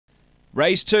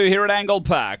Race 2 here at Angle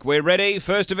Park. We're ready.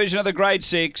 First division of the Grade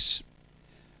 6.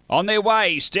 On their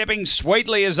way, stepping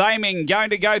sweetly is Aiming, going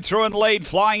to go through and lead.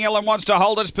 Flying Ellen wants to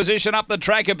hold its position up the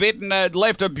track a bit and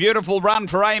left a beautiful run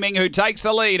for Aiming, who takes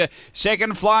the lead.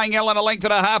 Second, Flying Ellen, a length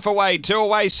and a half away. 2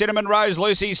 away, Cinnamon Rose,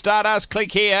 Lucy Stardust,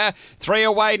 Click Here. 3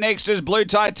 away, next is Blue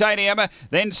Titanium.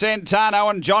 Then Santano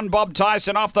and John Bob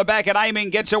Tyson off the back, and Aiming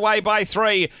gets away by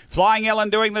 3. Flying Ellen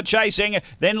doing the chasing.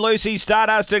 Then Lucy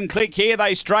Stardust and Click Here.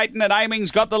 They straighten and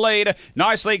Aiming's got the lead.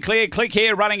 Nicely clear, Click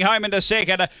Here running home into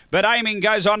second, but Aiming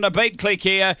goes on to beat Click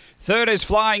Here. Third is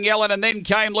Flying Ellen, and then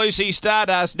came Lucy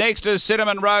Stardust. Next is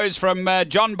Cinnamon Rose from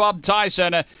John Bob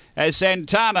Tyson,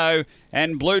 Santano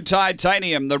and Blue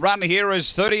Titanium. The run here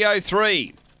is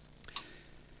 30.03.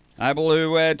 Able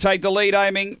to take the lead,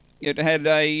 Aiming. It had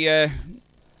a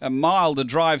mile to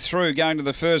drive through going to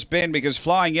the first bend because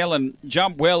Flying Ellen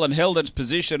jumped well and held its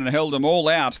position and held them all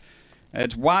out.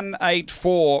 It's 1, 8,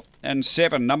 4 and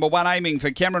 7. Number 1 Aiming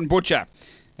for Cameron Butcher.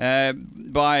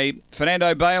 By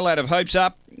Fernando Bale out of Hopes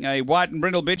Up. A white and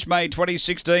brindle bitch made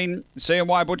 2016.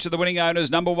 CMY Butcher, the winning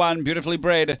owners. Number 1, beautifully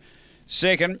bred.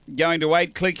 Second, going to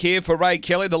 8, Click Here for Ray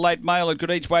Kelly, the late male at good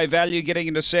each way value, getting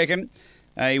into second.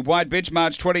 A white bitch,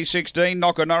 March 2016.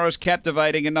 Knocker Norris,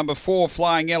 captivating. And number 4,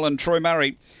 Flying Ellen, Troy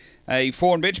Murray. A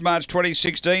fawn bitch, March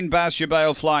 2016. Barsha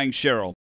Bale, Flying Cheryl.